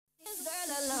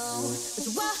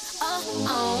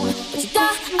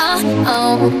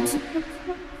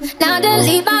Now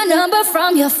delete my number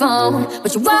from your phone.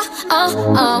 What you want?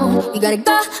 You gotta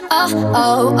go.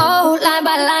 Line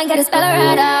by line, gotta spell it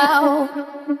right out.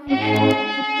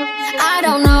 I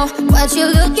don't know what you're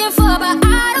looking for, but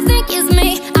I don't think it's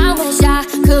me. I wish I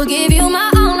could give you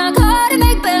my all. I couldn't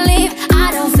make believe.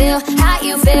 I don't feel how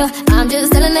you feel. I'm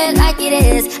just telling it like it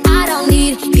is. I don't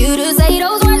need you to say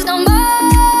those words no more.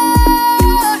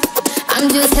 I'm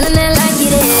just telling it like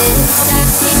it is.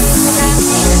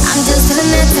 I'm just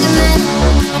telling it,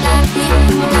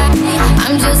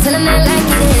 I'm just telling it like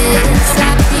it is.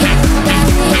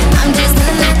 I'm just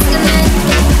telling it,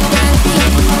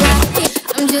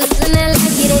 I'm just telling it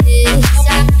like it is.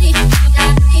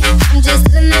 I'm just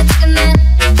telling it,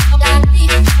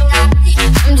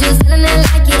 I'm just telling it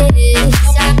like it is.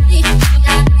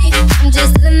 I'm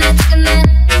just telling it, I'm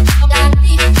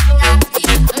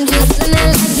just telling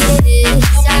it like it is.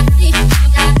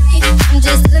 I'm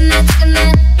just telling it,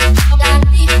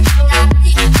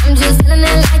 I'm just telling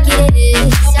it like it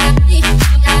is.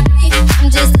 I'm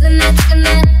just telling it,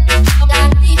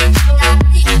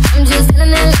 I'm just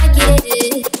telling it like it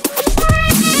is.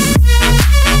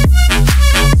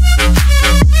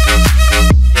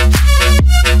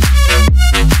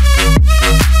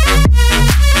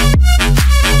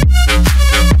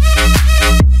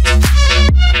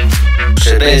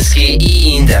 Przybylski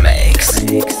i In The Mix.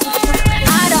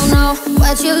 I don't know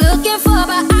what you're looking for,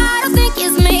 but I don't think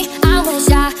it's me. I wish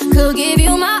I could give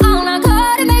you my all. I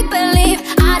couldn't make believe.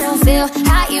 I don't feel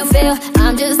how you feel.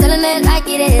 I'm just telling it like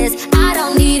it is. I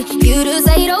don't need you to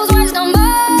say those words no more.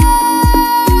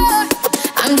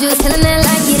 I'm just telling it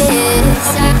like it is.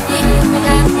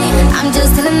 I'm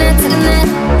just telling it,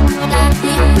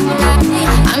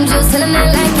 I'm just telling it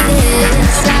like it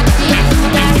is.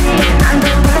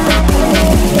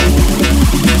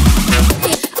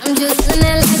 I'm just telling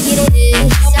it like it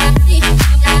is.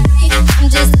 I'm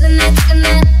just telling it,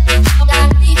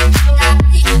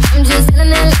 I'm just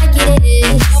telling it like it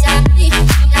is.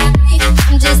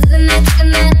 I'm just telling it,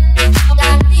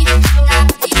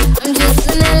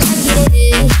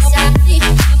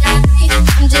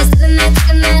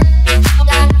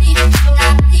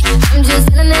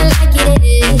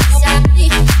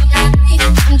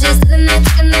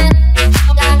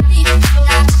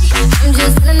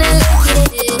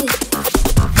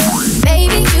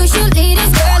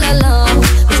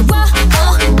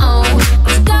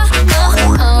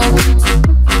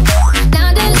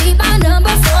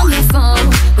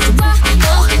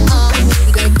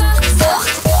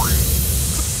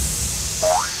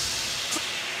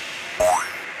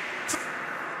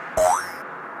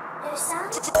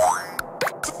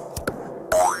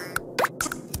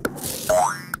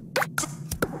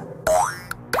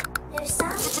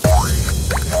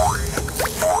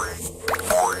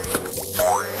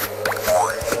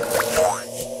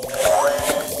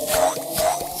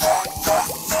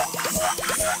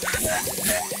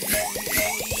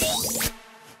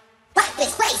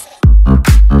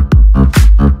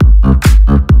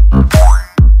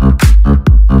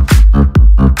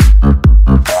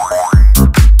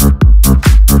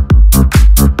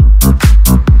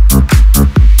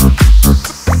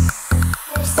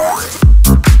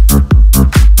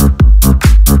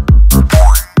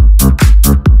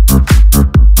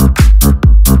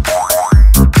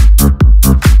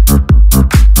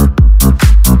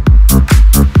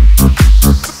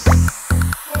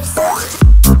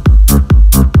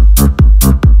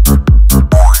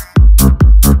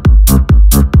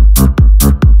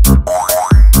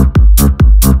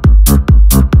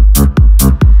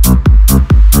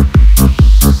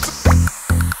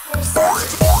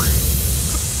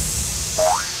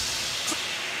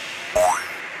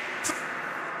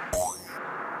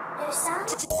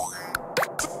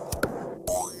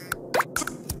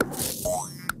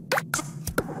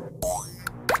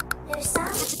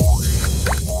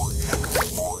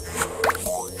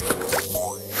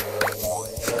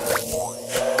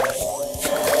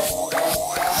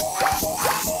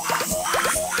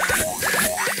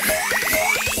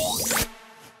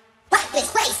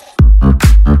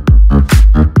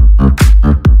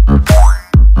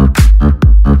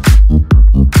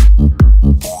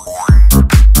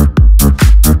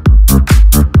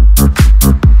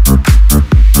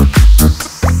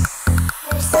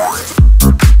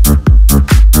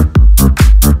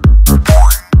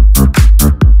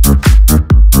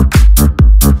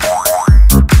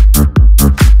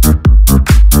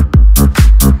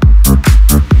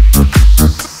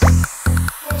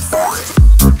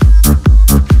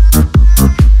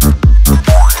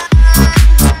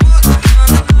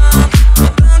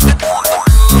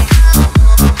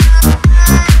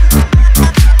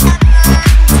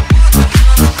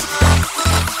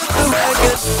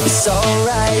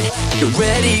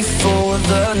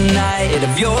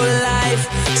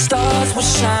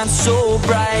 so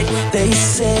bright. They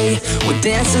say we're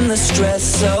dancing the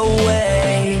stress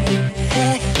away.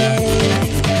 Hey, hey.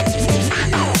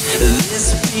 This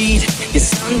beat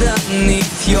is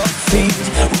underneath your feet.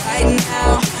 Right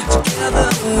now, together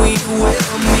we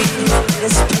will meet.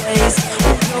 This place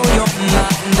will blow your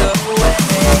mind away.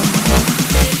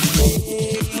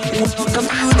 Welcome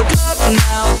to the club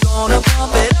now, gonna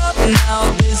pump it up now.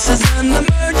 This is an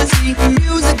emergency,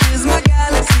 music is my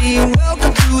galaxy.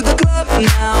 Welcome to the club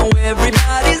now,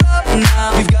 everybody's up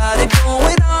now. We've got it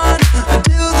going on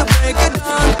until the break of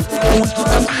dawn.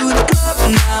 Welcome to the club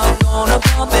now, gonna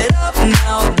pump it up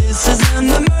now. This is an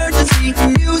emergency,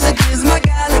 music is my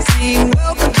galaxy.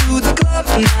 Welcome to the club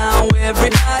now,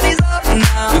 everybody's up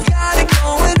now. We've got it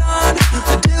going on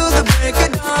until the break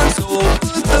of dawn. So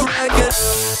put the record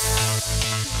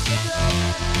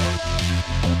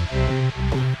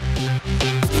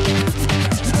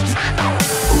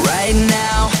right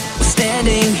now, we're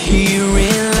standing here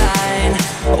in line.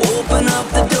 Open up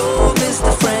the door,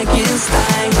 Mr.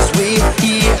 Frankenstein, 'cause we're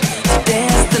here to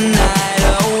dance the night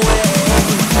away.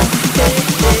 Hey,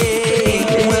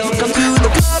 hey. Welcome to the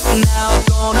club now,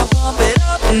 gonna pump it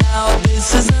up now.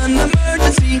 This is an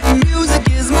emergency, music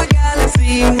is my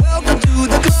galaxy. Welcome to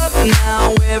the club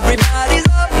now, everybody's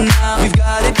up now. We've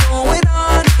got it going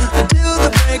on until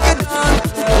the break of dawn.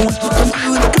 Welcome to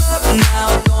the club now,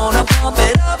 gonna pump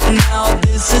it up now.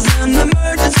 This is an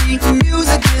emergency,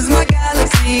 music is my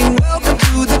galaxy. Welcome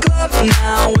to the club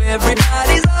now,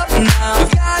 everybody's up now.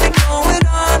 We've got it going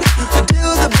on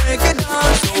until the break of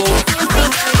dawn. So put the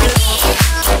record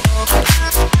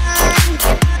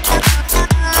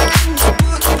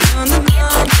on the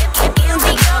ground. Here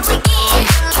we go again.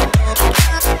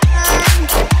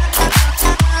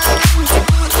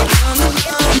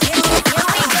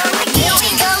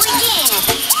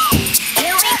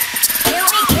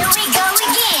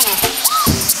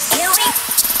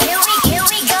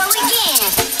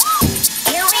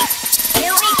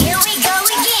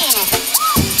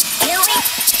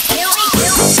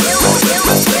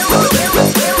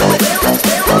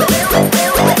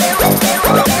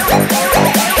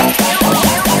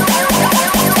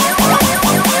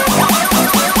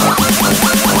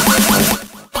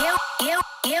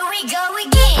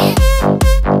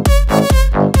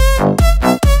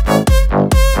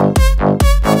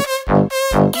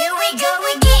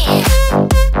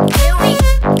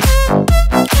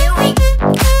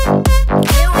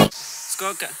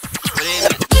 Сколько время?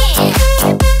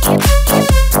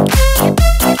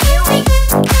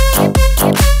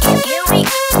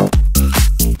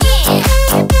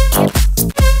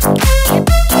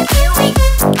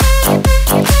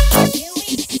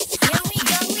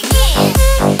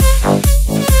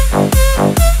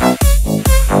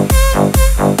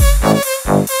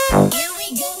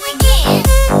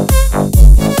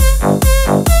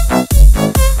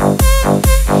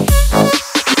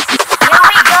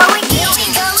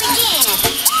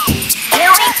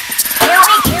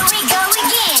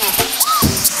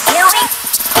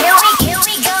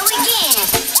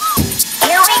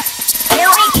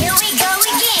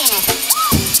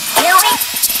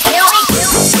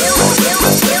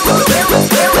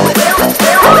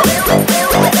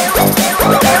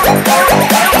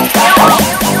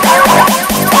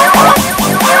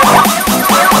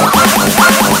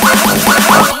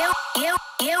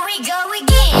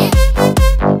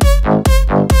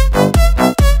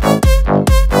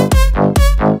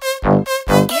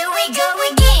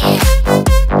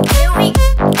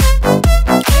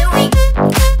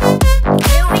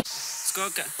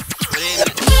 Сколько время?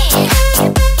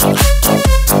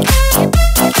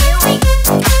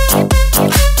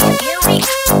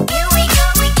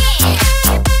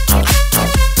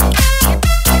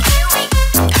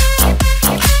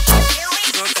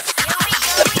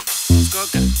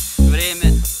 Сколько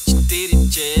время? 4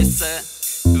 часа.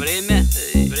 Время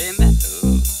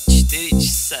 4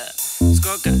 часа.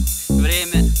 Сколько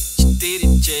время?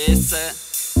 4 часа.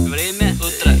 Время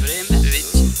утра. Время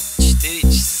ведь 4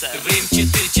 часа. Время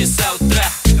 4 часа утра.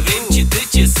 Время 4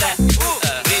 часа.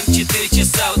 Время 4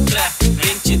 часа утра.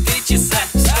 Время 4 часа.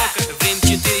 Сколько? Время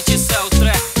 4 часа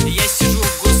утра. Я сижу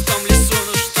в густом лесу,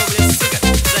 ну что, блин, сука,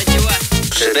 за дела?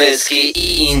 Przybylski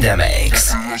in the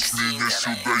mix.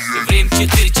 Время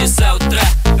 4 часа утра.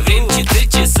 Время 4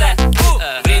 часа.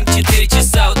 Время 4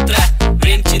 часа утра.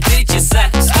 Время 4 часа.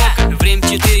 Сколько? Время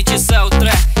 4 часа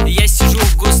утра. Я сижу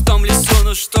в густом лесу,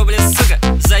 ну что, блин, сука,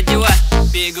 за дела?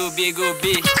 Бегу,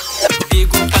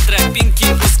 бегу по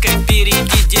тропинке узкой.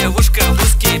 Впереди девушка в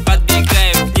узкий,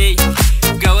 подбегаю к ней.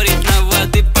 Говорит, на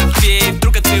воды попей.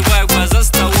 Вдруг открываю глаза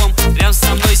столом. Рядом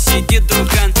со мной сидит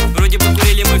друган. Вроде бы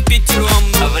курили мы впятером.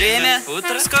 А время?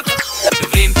 Утро. Сколько?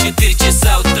 Время 4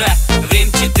 часа утра,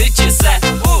 время 4 часа.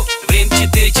 Время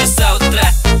 4 часа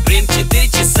утра, время 4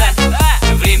 часа.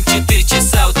 Время 4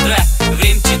 часа утра,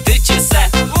 время 4 часа.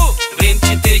 Время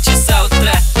 4 часа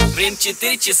утра, время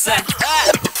 4 часа.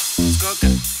 Сколько?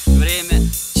 Время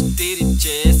 4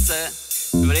 часа.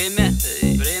 Время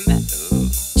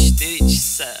 4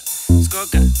 часа.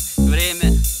 Сколько?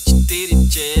 Время 4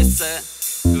 часа.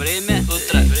 Время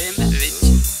утра, время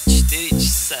 4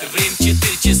 часа. Время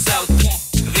 4 часа утра,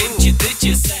 время 4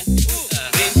 часа.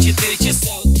 Время 4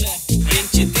 часа утра, время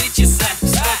 4 часа.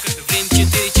 Сколько? Время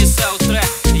 4 часа утра.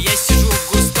 Я сижу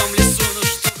в густом лесу, ну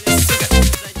что, бля, сука,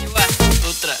 за дела?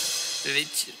 Утро,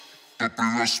 вечер.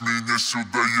 Меня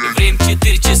сюда, я... Время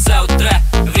 4 часа утра,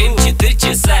 время 4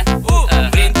 часа.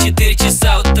 Время 4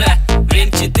 часа утра,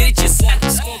 время 4 часа.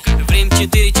 Сколько? Время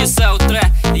 4 часа утра.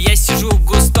 Я сижу в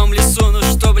густом лесу, ну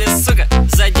что, бля, сука,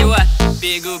 за дела?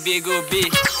 Бегу,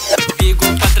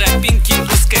 бегу по тропинке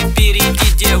узкой.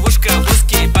 Впереди девушка в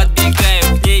узкий,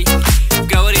 подбегаю к ней.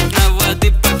 Говорит, на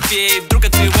воды попей. Вдруг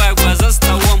открываю глаза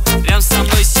столом. Рядом со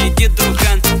мной сидит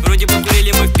друган. Вроде бы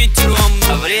курили мы впятером.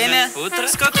 А время? Утро?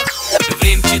 Сколько?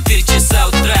 Время 4 часа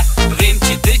утра, время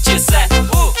 4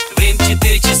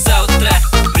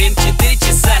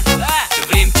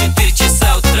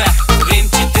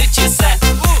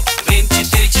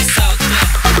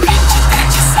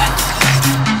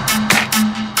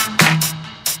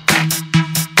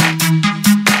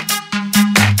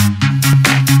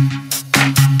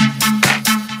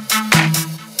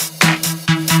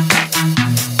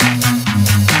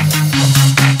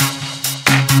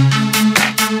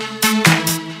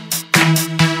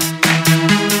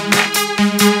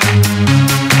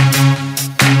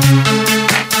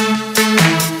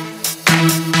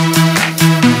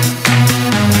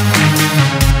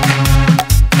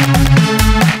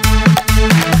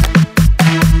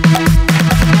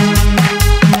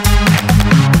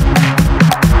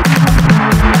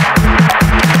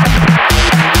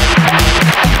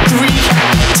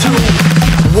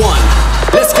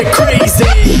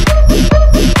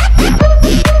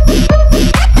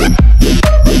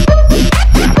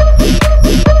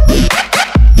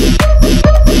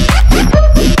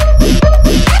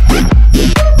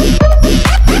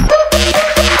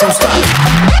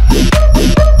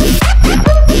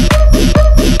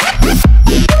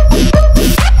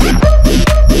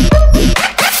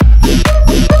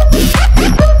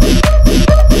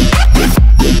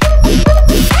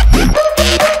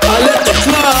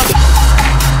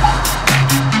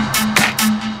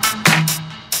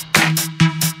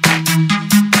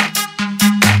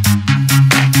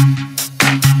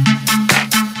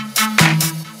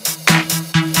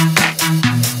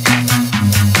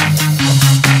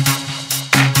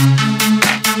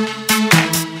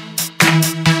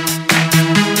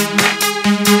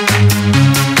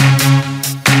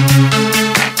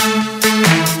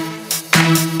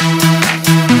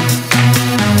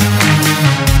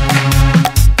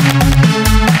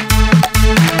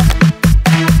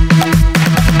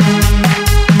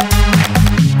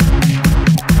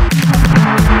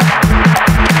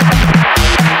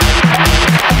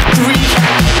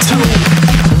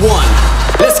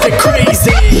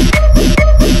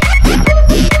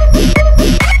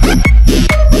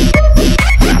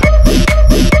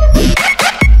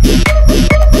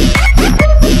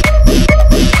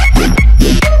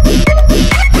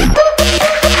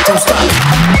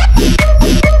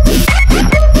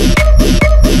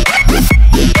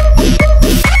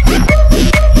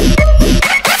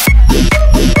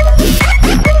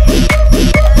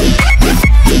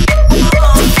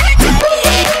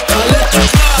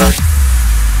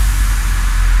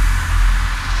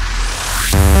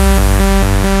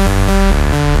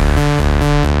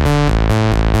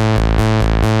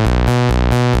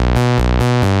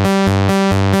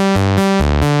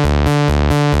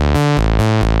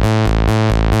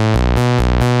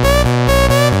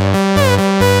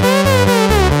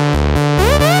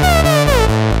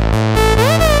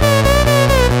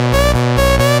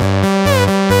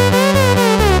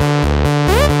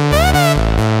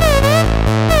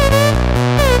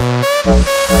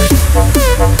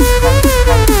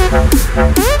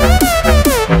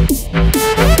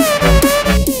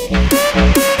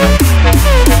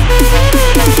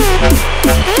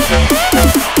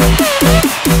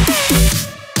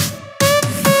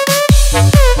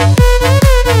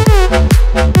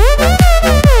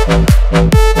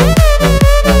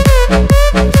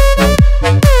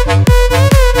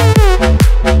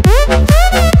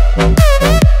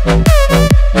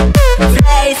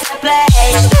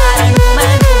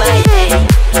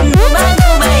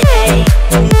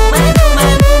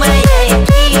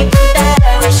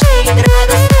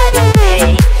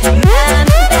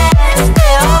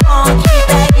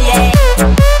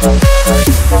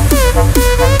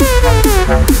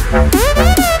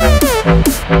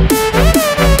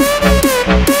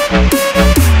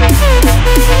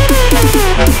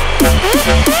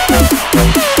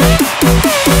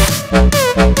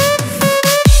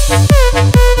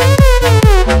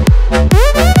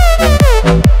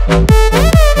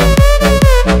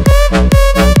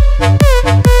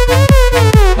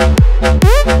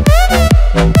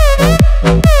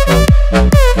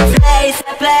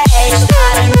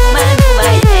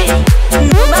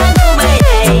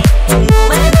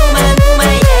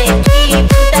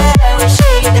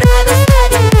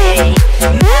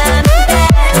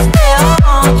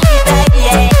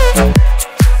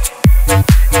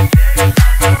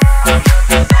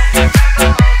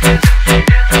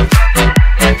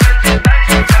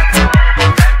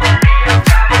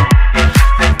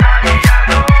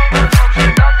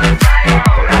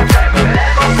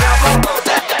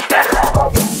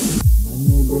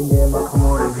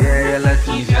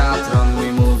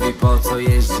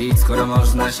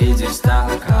 siedzieć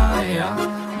tak, a ja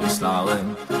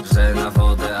myślałem, że na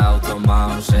wodę auto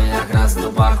mam, że jak raz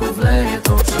do baku wleję,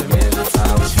 to przemierzę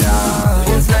cały świat.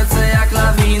 Więc lecę jak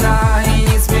lawina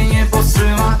i nic mnie nie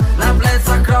powstrzyma. Na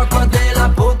plecach krokodyla,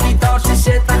 póki toczy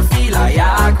się ta chwila.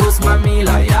 Jak 8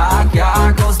 mila,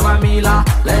 jak 8 mila.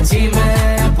 Lecimy,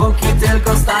 póki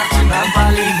tylko starczy nam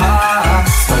paliwa.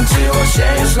 Skończyło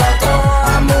się już lato,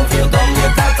 a mówił do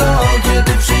mnie tato,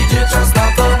 kiedy przyjdzie czas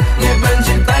na to, nie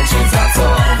będzie tańczyć za co.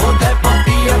 Wodę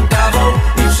popiję kawą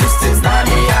i wszyscy z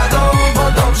nami jadą,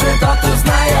 bo dobrze to tu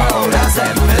znają.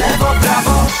 Razem w lewo,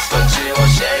 prawo. Skończyło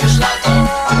się już lato,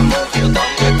 a mówił do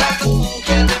mnie tato,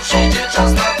 kiedy przyjdzie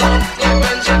czas na to, nie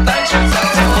będzie tańczyć za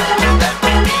co. Wodę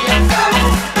popiję kawą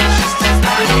i wszyscy z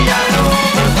nami jadą,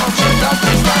 bo dobrze to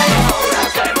tu znają.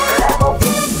 Razem w lewo.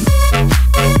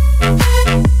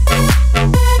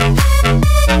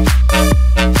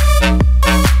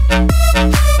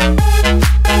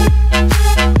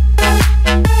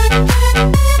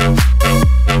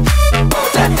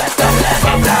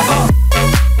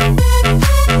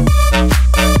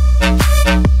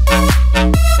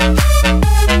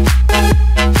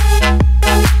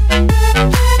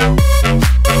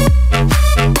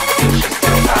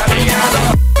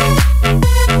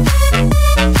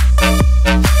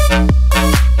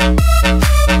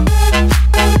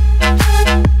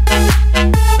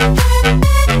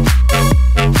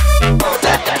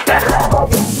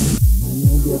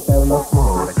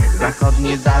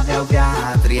 Zachodni zawiał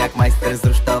wiatr, jak majster z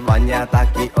rusztowania,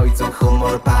 taki ojców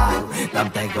humor padł.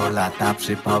 Tamtego lata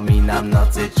przypominam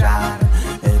nocy czar.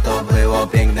 To było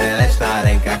piękne, lecz na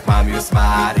rękach mam już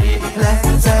smar. I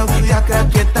lecę jak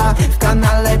rakieta, w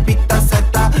kanale bita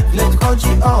seta. Wnet wchodzi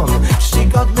on,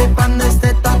 czcigodny pan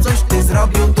esteta. Coś ty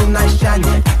zrobił tu na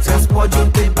ścianie, co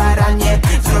spłodził ty baranie.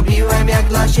 Zrobiłem jak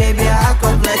dla siebie, a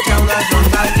kot leciał na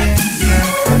żądanie.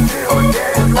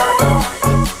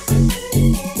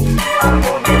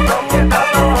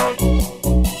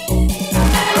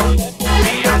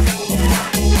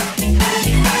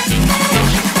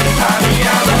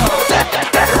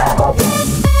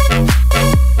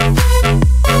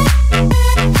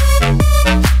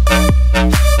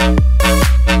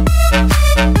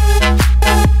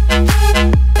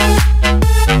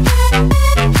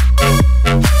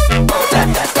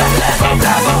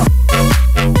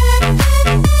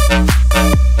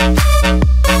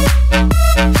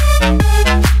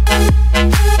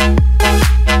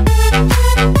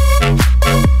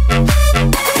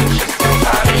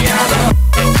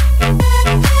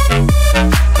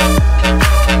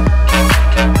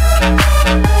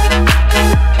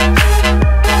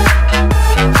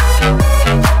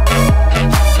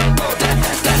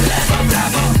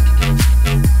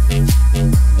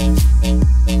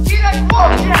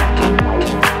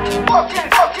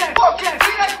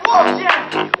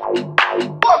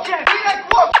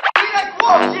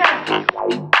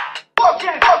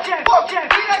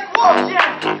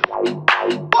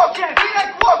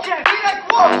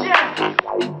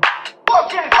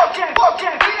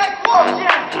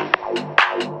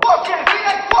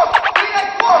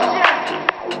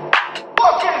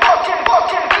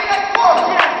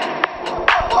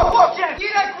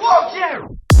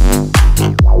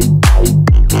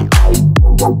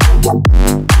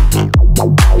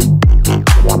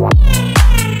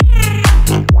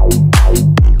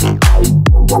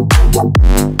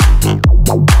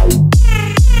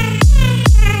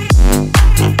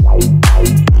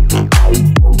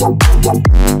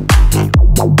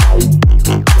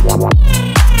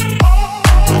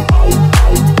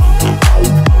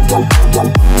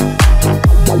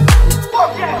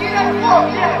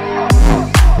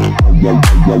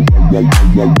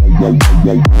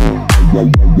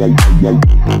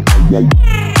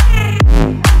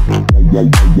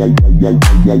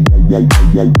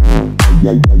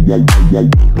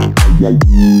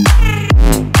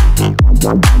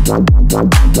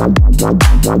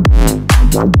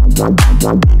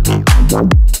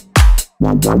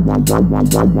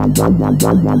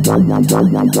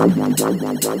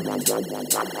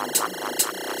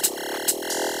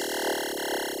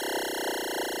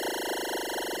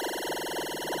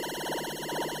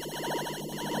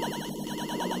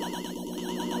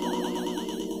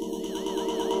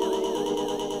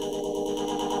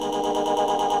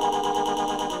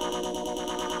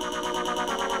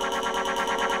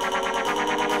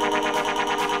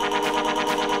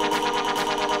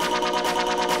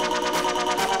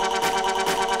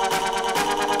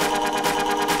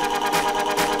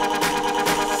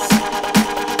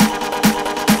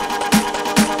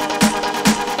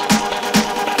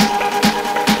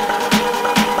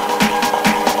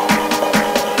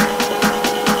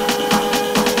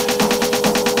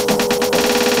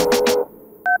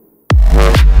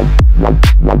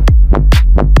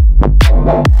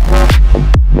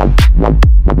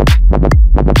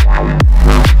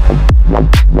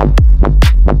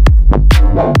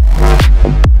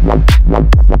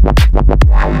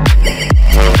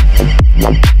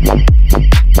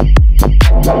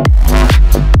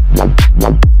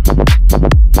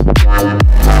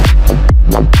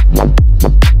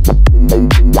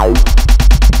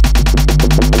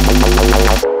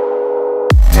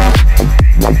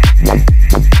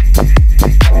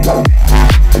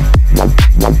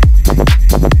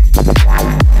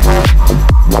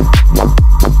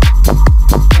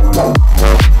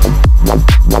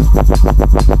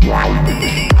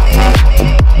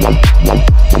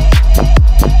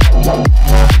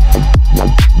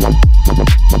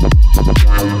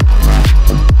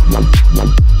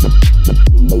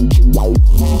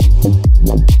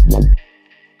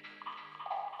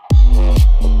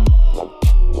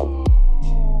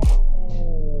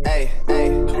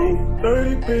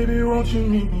 30, baby, won't you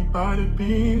meet me by the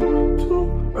beam?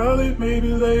 Too early, maybe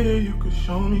later you could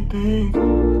show me things.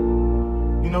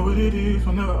 You know what it is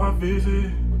whenever I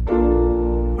visit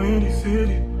Windy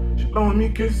City, she blowing me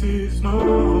kisses,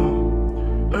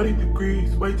 no 30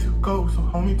 degrees, way too cold, so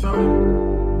hold me tight.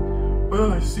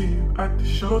 Will I see you at the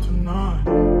show tonight?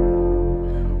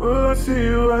 Will I see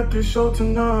you at the show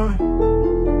tonight?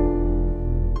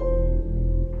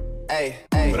 Hey,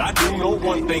 hey. But I do know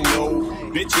one thing, no.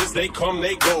 Bitches, they come,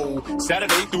 they go.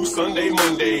 Saturday through Sunday,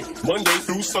 Monday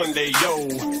through Sunday, yo.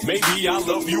 Maybe I'll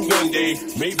love you one day,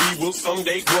 maybe we'll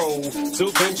someday grow.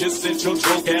 Till then, just sit your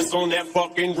drunk ass on that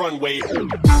fucking runway.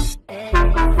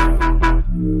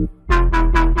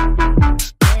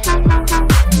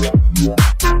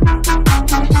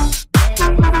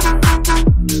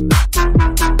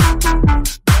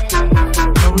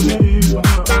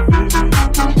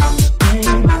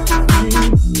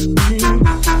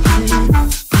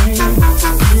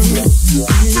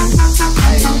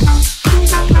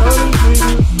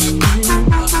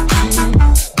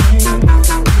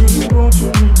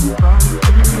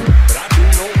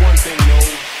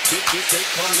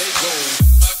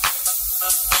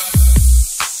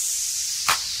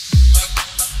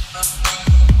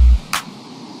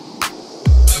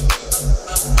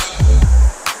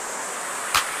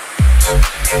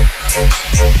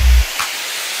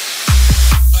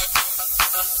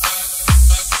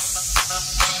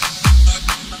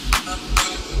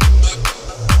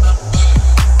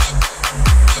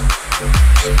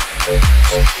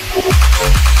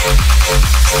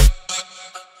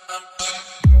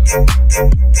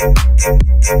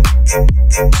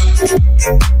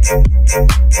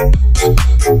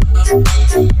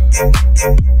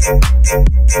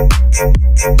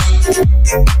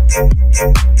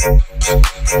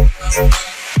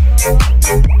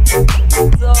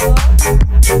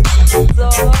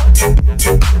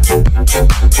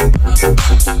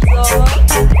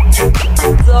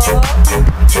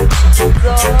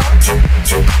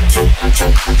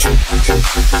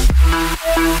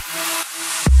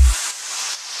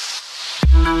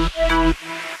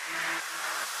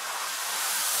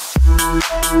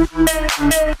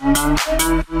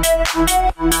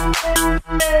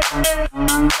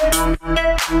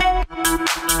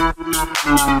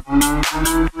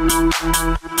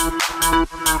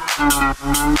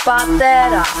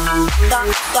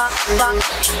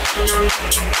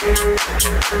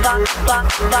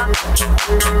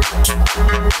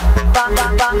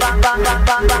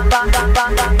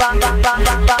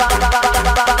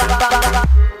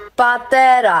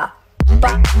 Patera,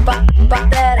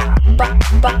 patera,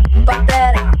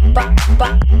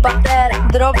 patera,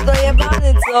 drop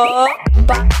dojebany, co?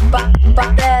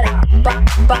 Patera,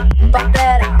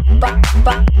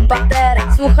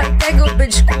 patera, słuchaj tego,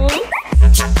 byczku.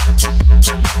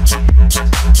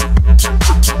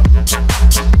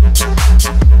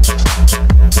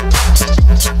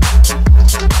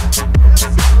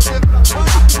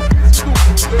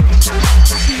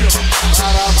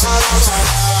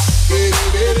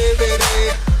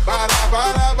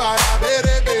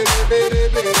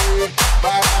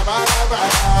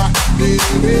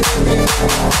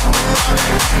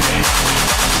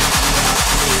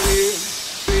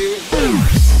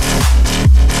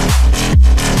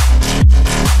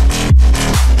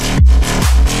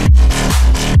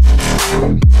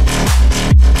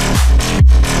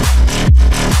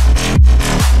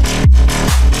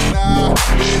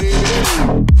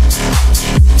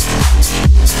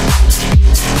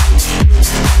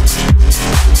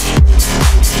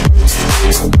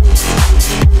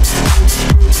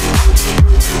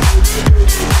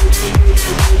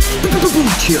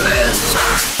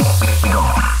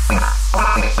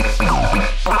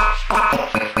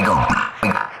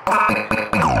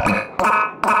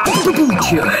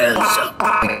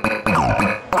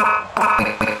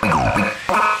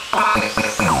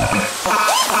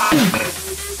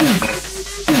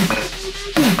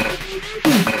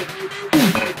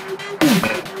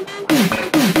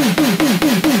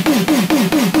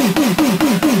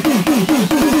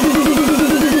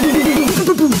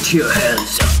 Put your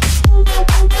hands up.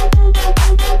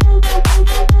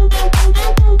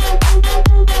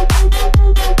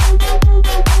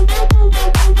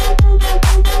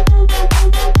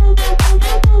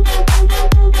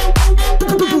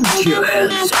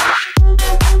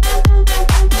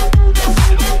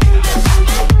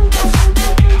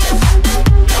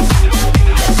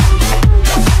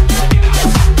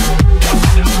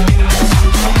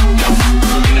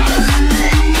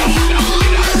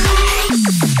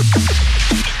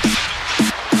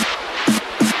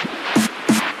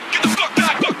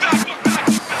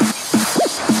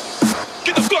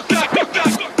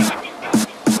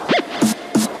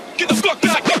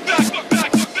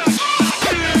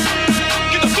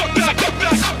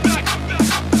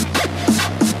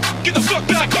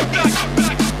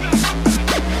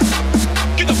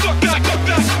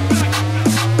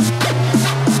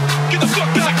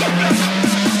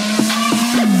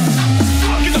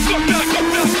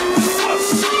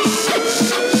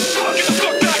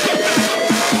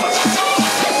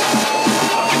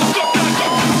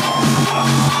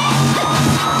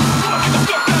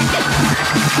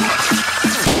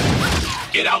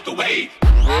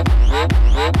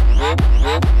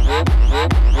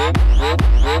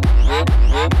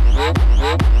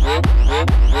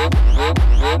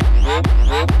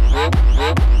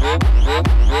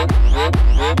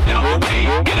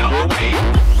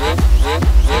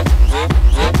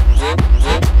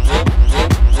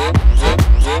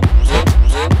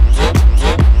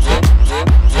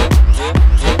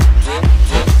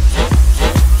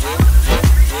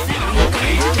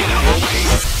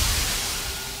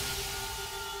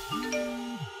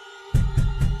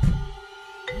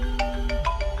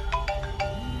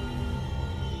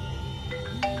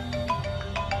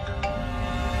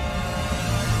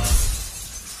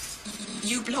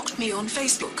 You blocked me on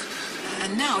Facebook,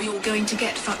 and now you're going to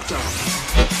get fucked up.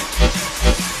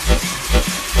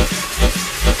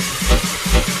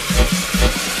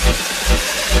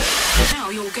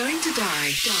 Now you're going to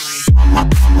die.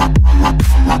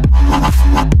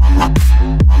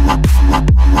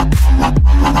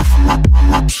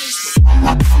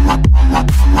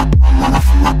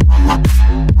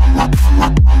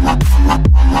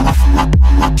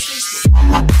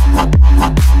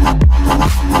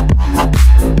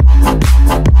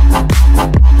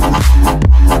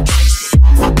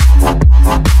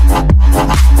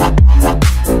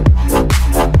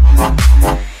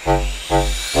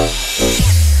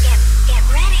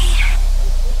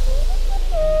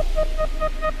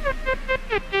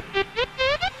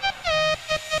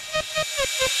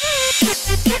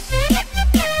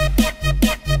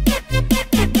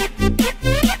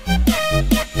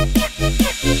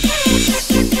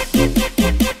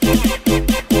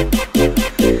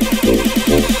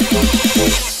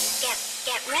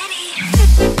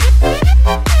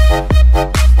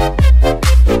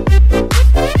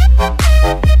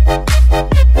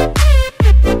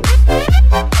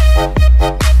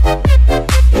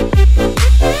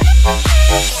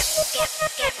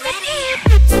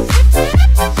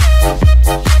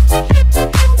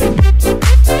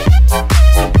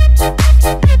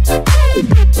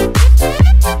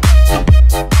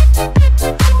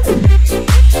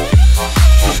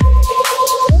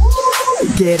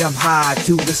 Get 'em high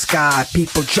to the sky,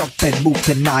 people jump and move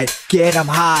tonight. Get 'em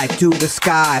high to the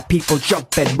sky, people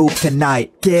jump and move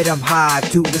tonight. Get 'em high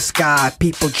to the sky,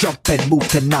 people jump and move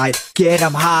tonight. Get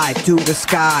 'em high to the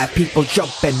sky, people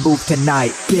jump and move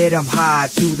tonight. Get 'em high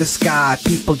to the sky,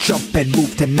 people jump and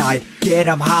move tonight. Get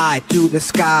 'em high to the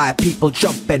sky, people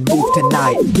jump and move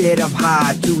tonight. Get 'em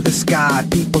high to the sky,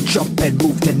 people jump and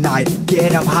move tonight.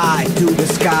 Get 'em high to the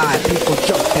sky, people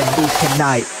jump and move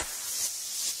tonight.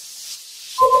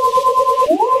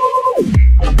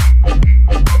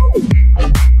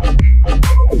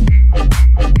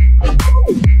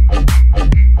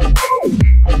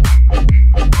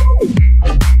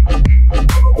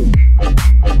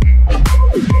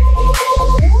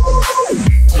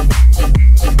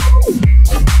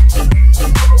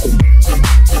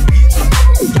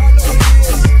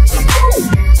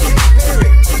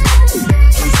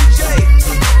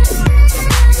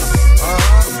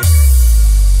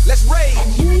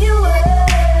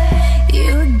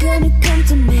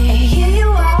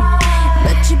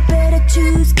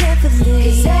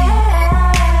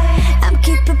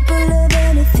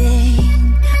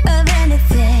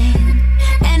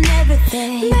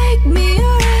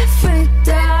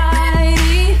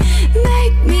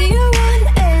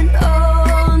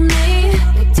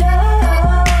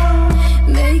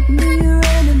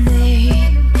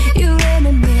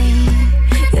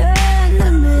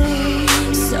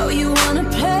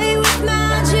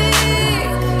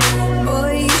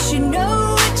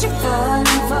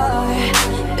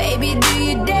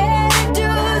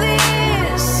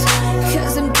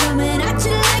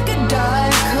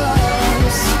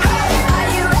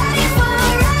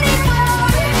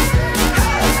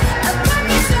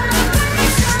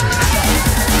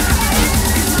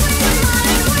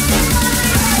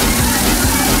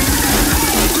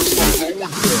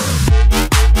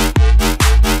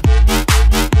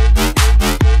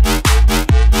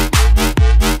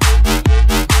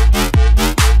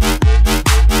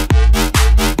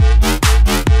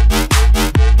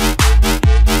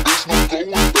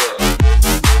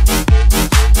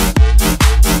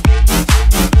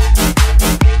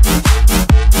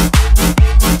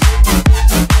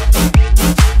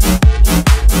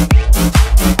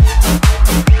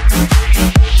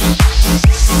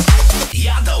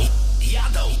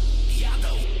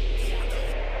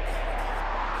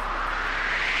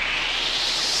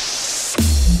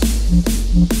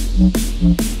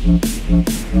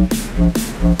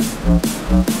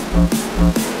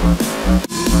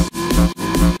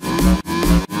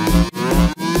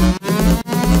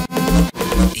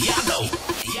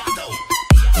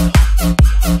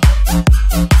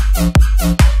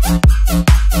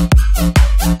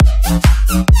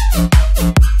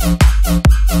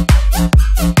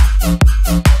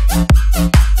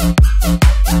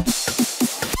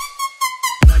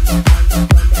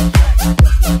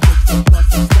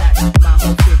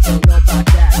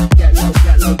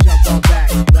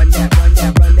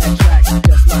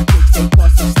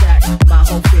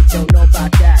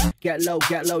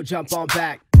 Get low, jump on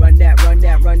back. Run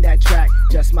that track.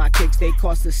 Just my kicks, they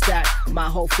cost a stack. My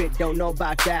whole fit, don't know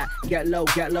about that. Get low,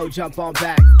 jump on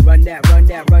back. Run that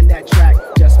track.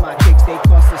 Just my kicks, they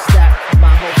cost a stack.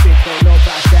 My whole fit, don't know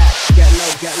about that.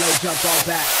 Get low, jump on back.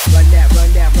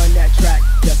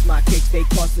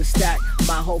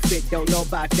 whole fit, don't know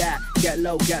about that. Get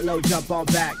low, jump on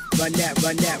back. Run that,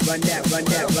 run that, run that, run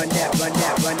that, run that, run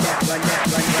that, run that, run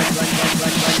that, run, run.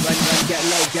 Get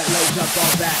low, jump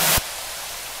on back.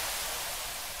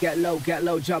 Get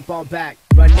low, jump on back.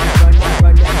 Run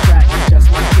that track. Just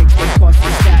my kicks, they cost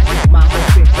me stack. My whole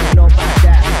fit, don't know about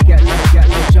that. Get low,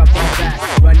 jump on back.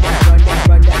 Run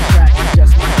that track.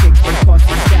 Just my kicks, they cost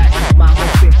me stack. My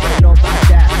whole fit, don't know about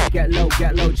that. Get low,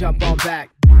 jump on back.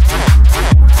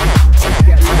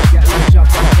 Get low,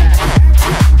 jump on back.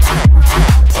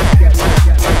 Get low,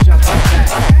 jump on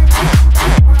back.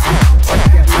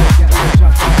 Get low, jump on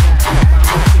back.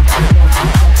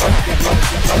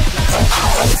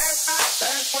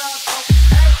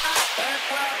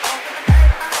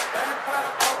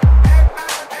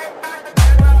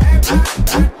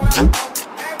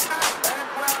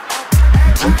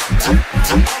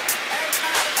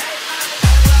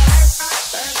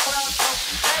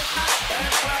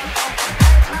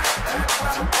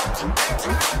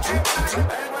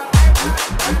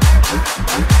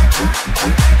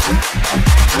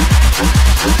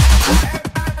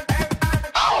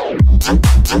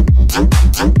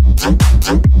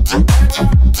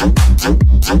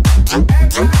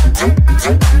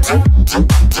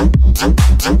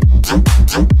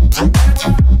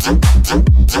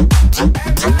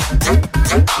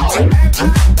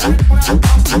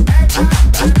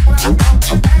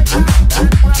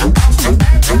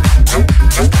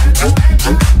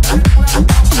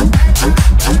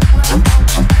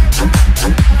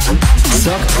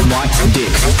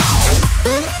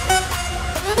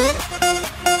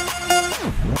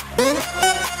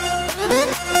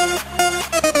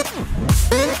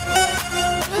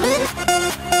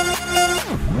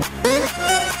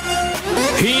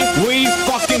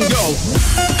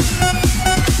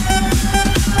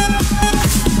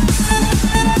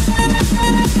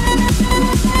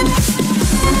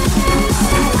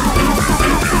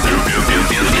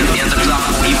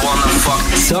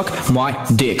 Suck my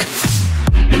dick.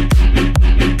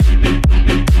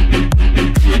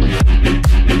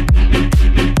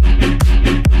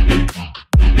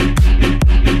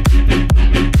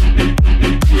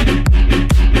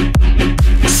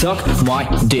 Suck my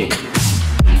dick.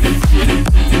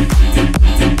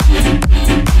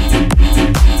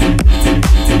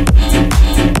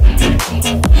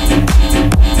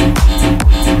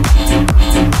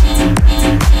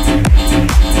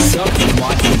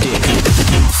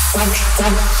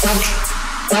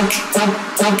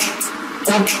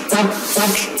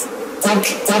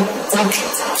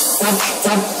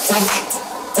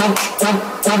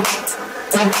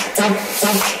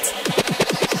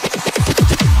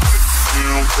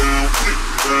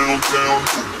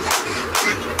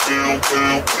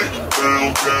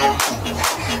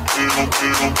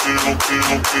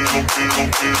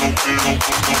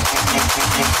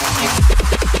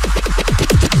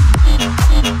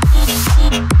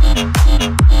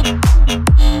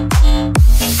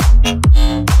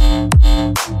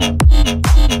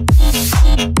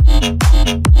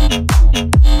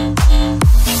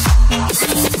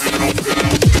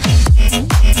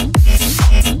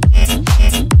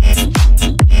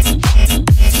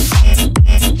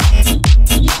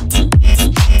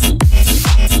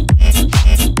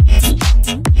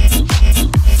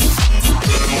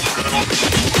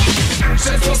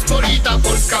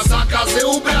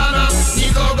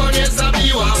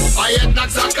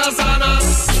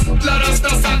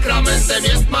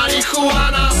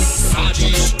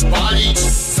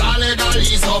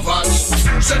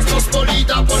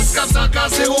 Rzeczpospolita Polska w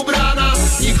zakazy ubrana,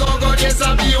 nikogo nie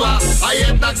zabiła, a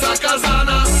jednak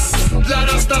zakazana. Dla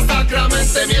nas ta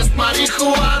sakramentem jest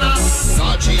marihuana.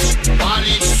 Sadzić,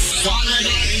 palić,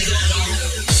 zalegalizować.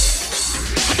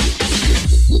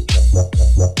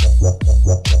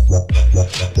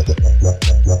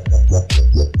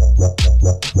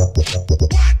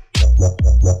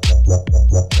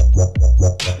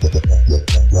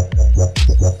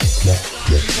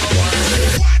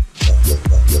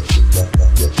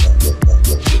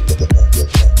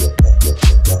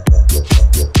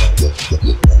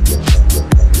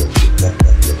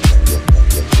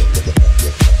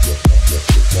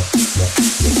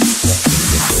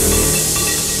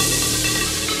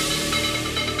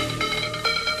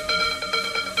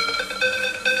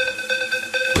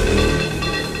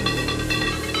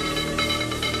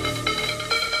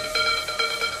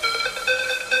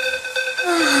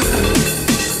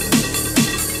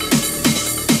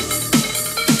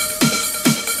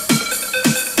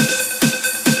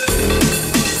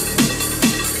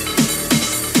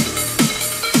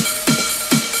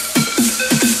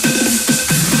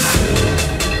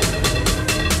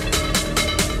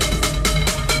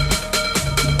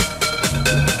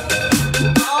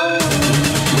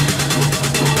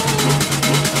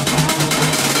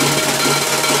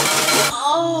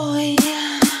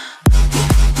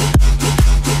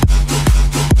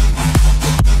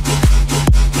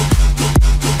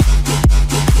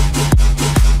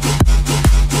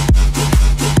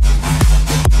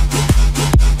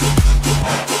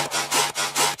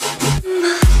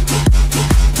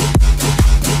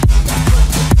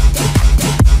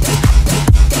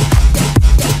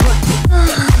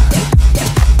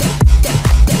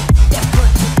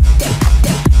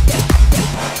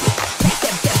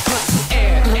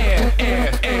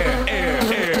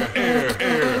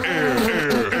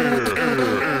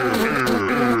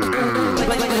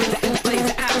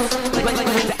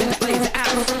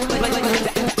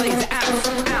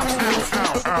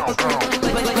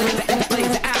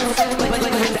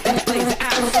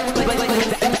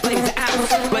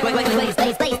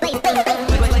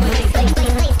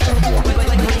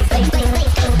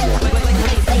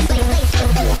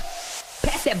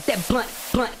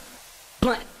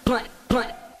 blunt, blunt,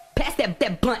 blunt. Pass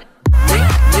that blunt.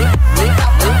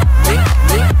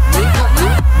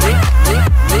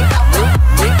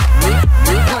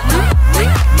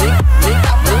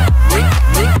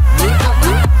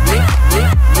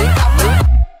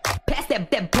 Pass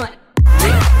that blunt.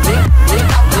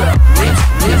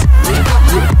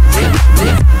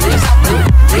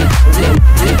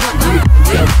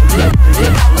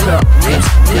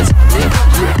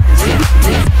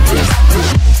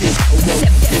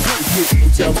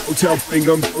 Hotel, bring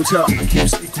 'em, hotel. I keep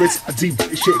secrets, I deep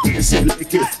shit, it's it,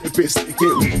 lick it, flip it, stick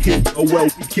it, we kick, oh well,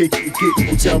 we kick,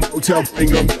 hotel, hotel,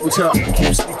 bring 'em, hotel. I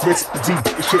keep secrets, I deep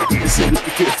shit, it's it,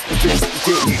 lick it, flip it,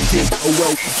 stick it, we kick, oh well,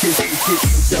 we kick,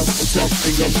 hotel, hotel,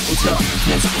 bring 'em, hotel. I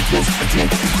keep secrets, I deep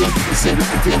shit, it's it,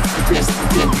 lick it, flip it,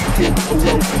 stick it, we kick, oh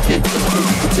well, we kick,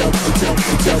 hotel, hotel, hotel,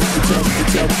 hotel,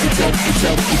 hotel,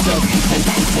 hotel, hotel,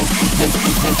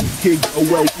 hotel, kick, oh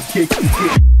well, we kick,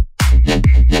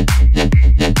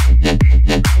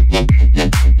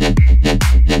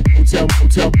 hotel,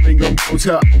 hotel, bring 'em,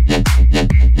 hotel.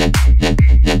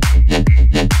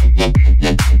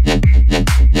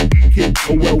 Kick,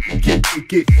 oh well, we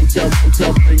kick, hotel,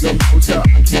 hotel, bring 'em, hotel.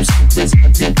 I keep secrets, I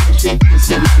keep shit, it's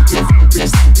in the kick,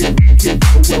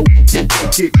 oh well, we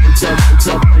kick, hotel,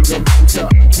 hotel, bring 'em, hotel.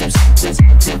 I keep secrets, I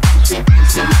keep shit,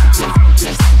 it's in the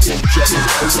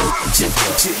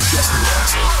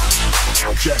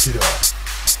jack it up,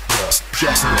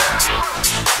 jack it up, jack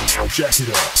it up, jack it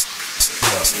up.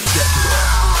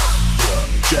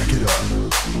 Jack it up,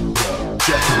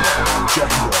 jack it up, jack it up, jack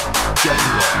it up,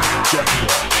 jack it up, jack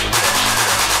it up,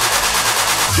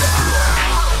 jack it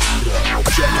up,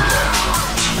 jack it up.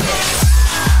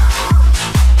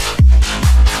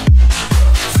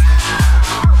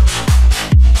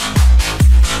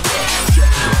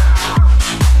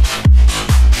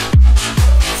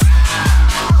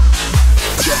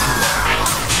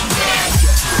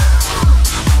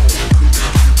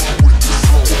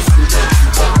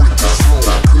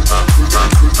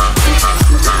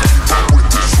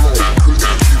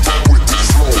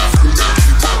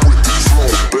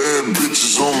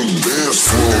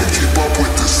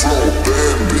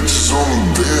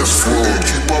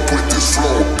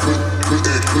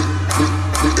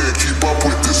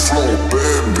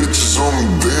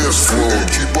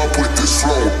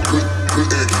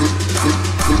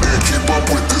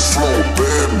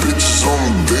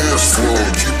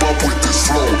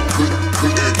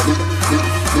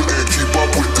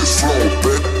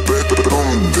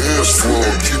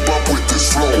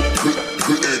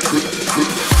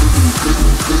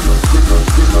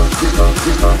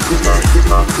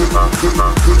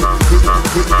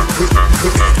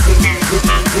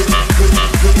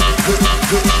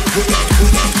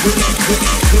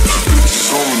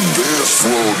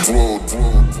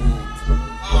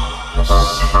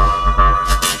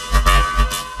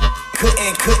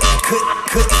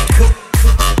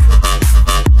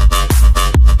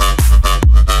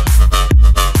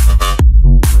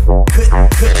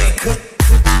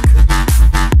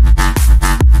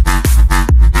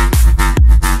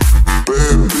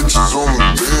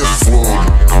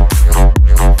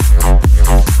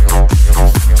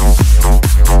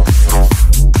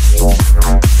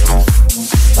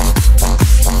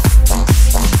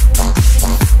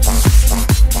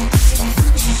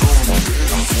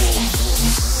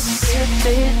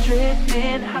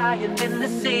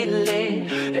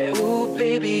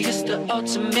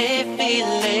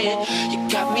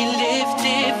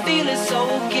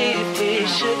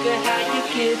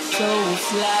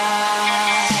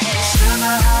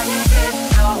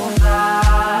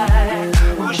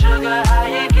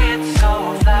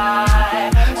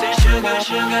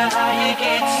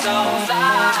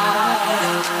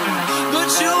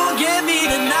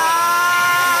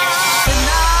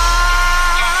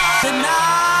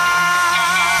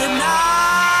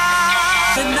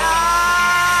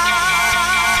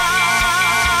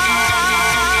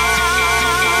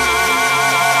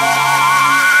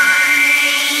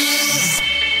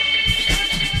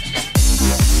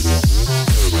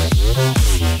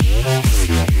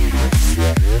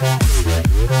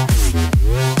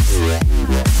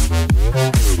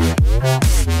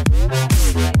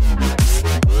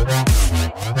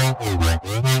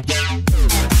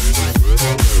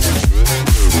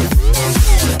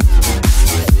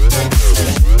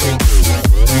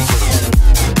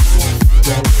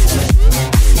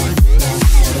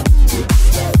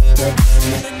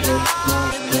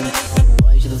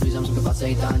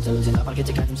 Say tańczę. Ludzie na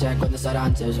parkiecie kręcą się jak głodne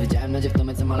szarańcze. Już widziałem na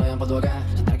dziewczyny, co malują podłogę,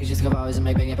 że traki się schowały, że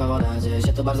jak biegnie po wodę. Dzieje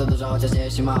się to bardzo dużo, chociaż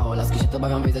dzieje się mało. Laski się to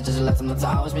bawią, widzę, że lecą na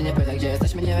całość. Mnie nie pytaj, gdzie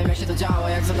jesteśmy, nie wiem jak się to działo.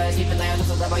 Jak zadajesz mi pytania, to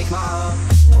zadawa ich mało.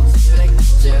 Odcinek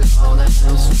zielone,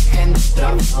 uśmiechem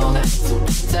trafione,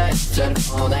 słońce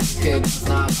czerwone, chyba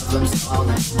znalazłem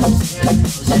stronę. Odcinek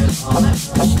zielone,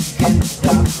 uśmiechem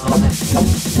trafione,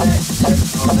 słońce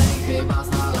czerwone, chyba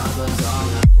znalazłem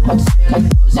stronę. Odcinek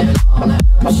zielone,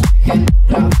 uśmiechem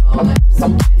trafione,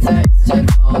 słońce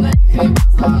czerwone, chyba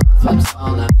znalazłem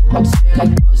stronę.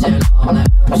 Odcinek zielone,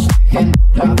 uśmiechem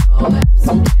trafione,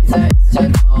 słońce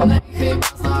czerwone, chyba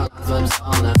znalazłem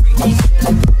stronę.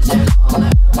 Zielone,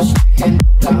 uśmiechem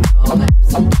trafione,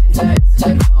 słońce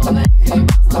czerwone,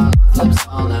 chyba znalazłem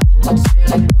stronę.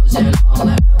 Odcinek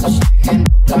zielone, uśmiechem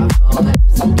trafione,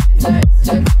 słońce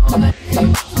czerwone,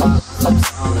 chyba znalazłem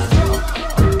stronę.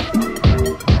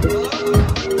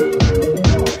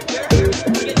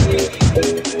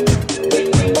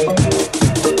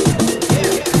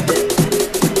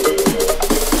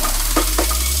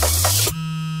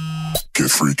 Get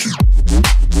freaky.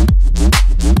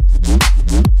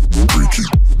 Freaky.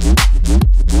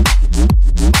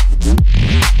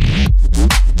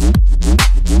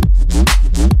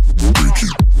 Freaky.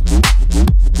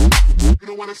 You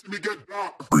don't want to see me get down.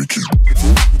 Freaky.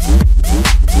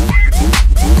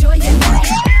 Enjoy your night.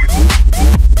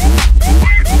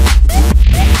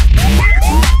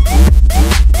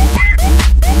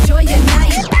 Enjoy your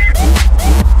night.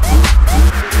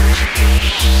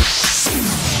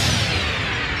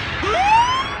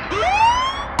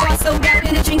 Sold out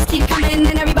and the drinks keep coming,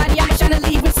 and everybody out trying to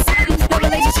leave with something. No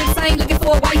relationships, I ain't looking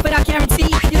for a wife, but I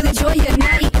guarantee you'll enjoy your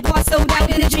night. Bar sold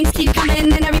out and the drinks keep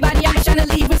coming, and everybody out trying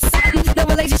to leave with something. No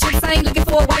relationships, I ain't looking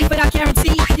for a wife, but I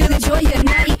guarantee you'll enjoy your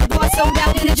night. Bar sold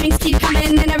out and the drinks keep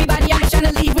coming, and everybody out trying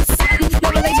to leave with something. No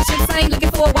relationships, I ain't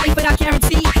looking for a wife, but I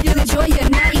guarantee you'll enjoy your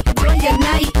night. Enjoy your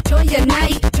night. Enjoy your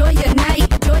night. Enjoy your night.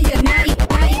 Enjoy your night.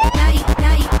 Night, night,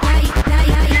 night, night, night,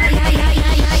 night, night, night,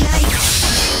 night, night, night.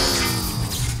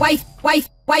 Wife, wife,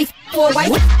 wife, for wife,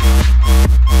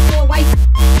 for wife,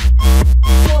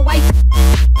 for wife,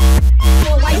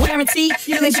 for wife. Guarantee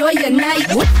you'll enjoy your night. Like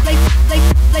for wife,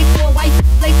 like for wife,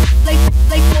 like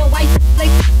for wife,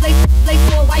 like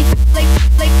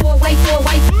for wife, for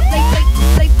wife, like for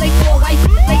wife, like for wife,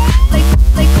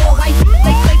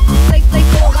 like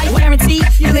for wife. Guarantee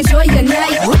you'll enjoy your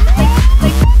night.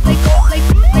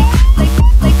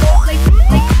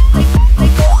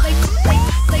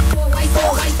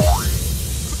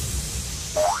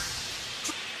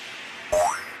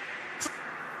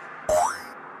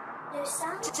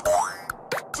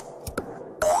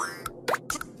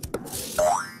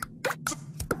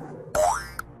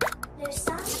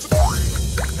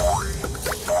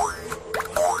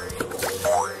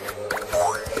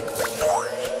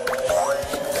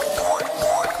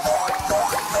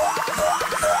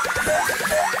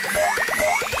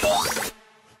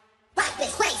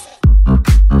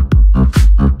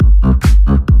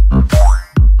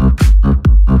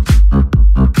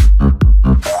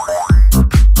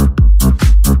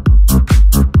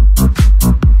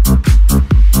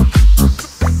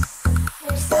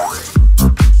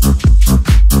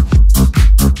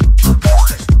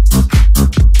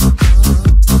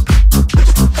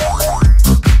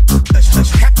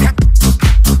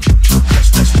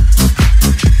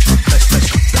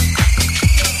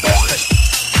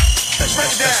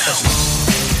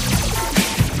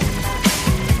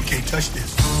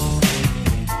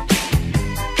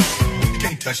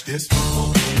 touch this.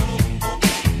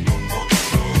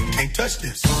 Can't touch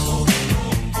this.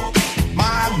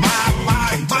 My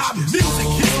music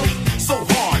hits me so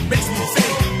hard, makes me say,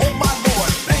 oh my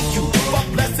Lord, thank you for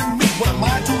blessing me. What am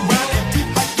I to rap and deep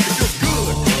like it feels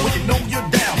good when you know you're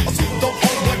down. A super dope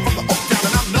homeboy from the Oak Town,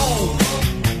 and I'm known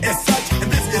as such. And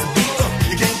this is beat up,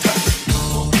 you can't touch it.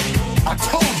 I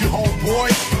told you, homeboy,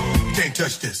 you can't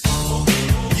touch this.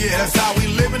 Yeah, that's how we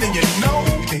living, and you know,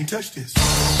 can't touch this.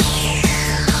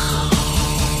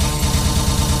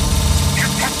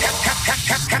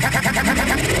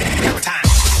 Time.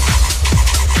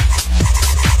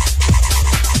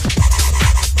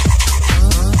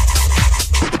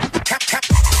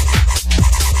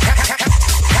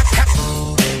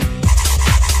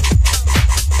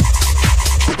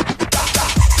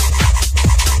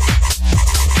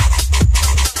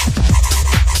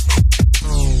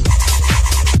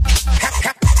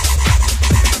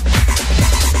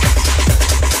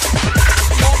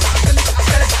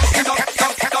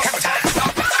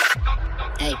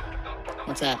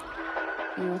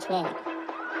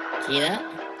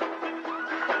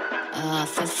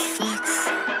 for fuck's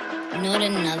sake. Not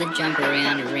another jump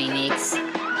around remix.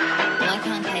 Why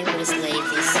can't people just leave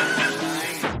this song alone?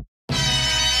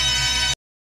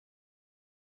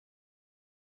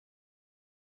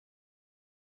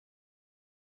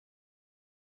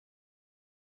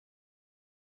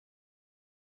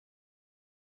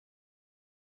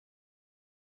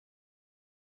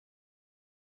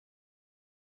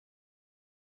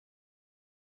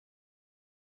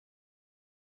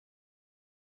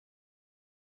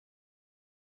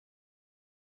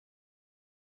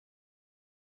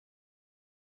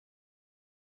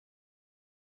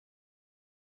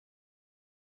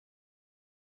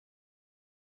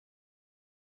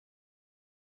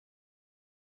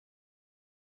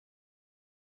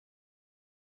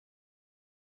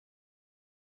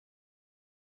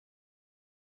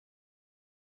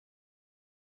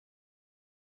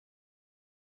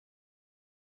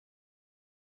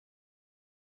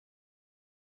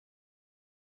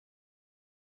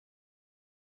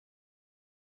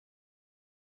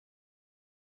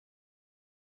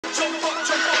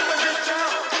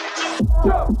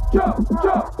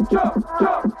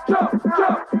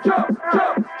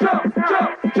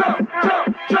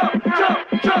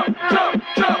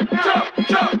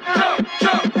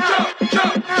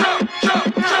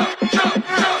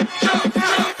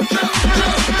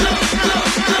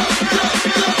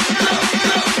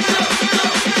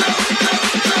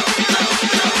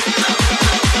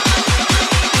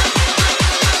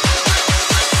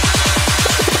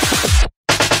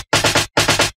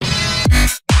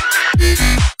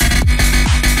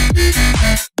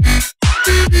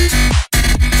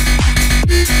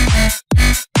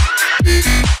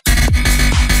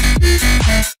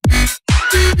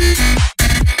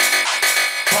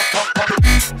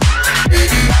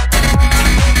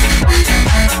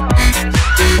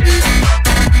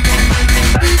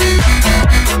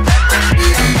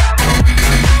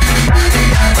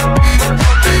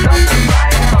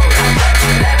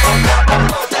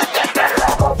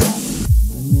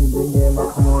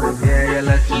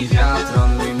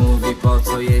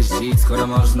 Skoro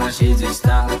można siedzieć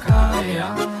tak, a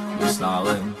ja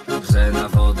myślałem,